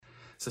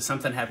So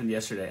something happened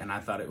yesterday, and I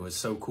thought it was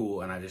so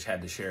cool, and I just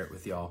had to share it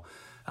with y'all.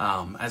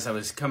 As I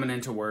was coming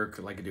into work,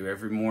 like I do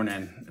every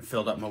morning, I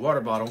filled up my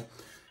water bottle,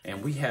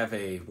 and we have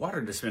a water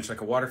dispenser,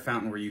 like a water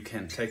fountain, where you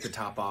can take the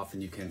top off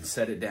and you can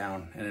set it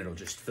down, and it'll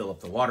just fill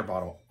up the water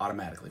bottle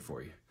automatically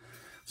for you.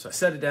 So I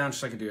set it down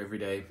just like I do every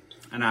day,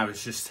 and I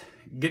was just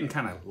getting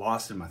kind of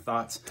lost in my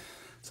thoughts.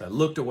 So I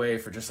looked away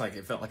for just like,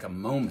 it felt like a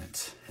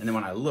moment. And then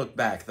when I looked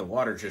back, the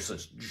water just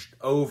was just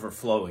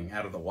overflowing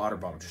out of the water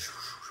bottle,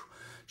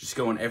 just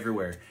going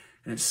everywhere.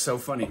 And it's so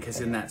funny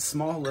because in that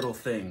small little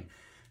thing,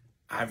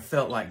 I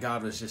felt like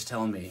God was just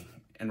telling me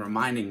and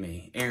reminding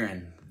me,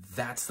 Aaron,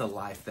 that's the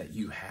life that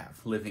you have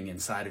living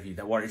inside of you.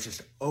 That water is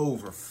just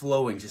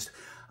overflowing, just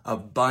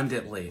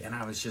abundantly. And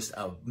I was just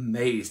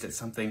amazed at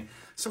something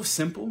so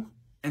simple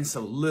and so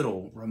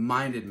little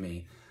reminded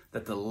me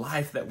that the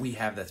life that we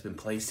have that's been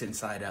placed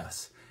inside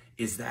us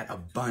is that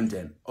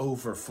abundant,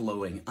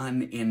 overflowing,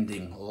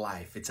 unending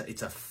life.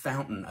 It's a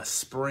fountain, a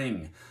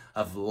spring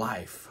of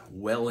life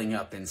welling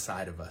up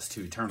inside of us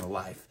to eternal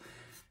life.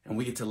 And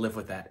we get to live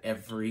with that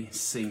every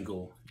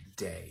single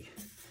day.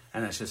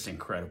 And that's just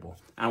incredible.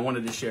 I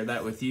wanted to share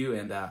that with you,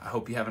 and I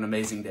hope you have an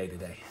amazing day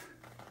today.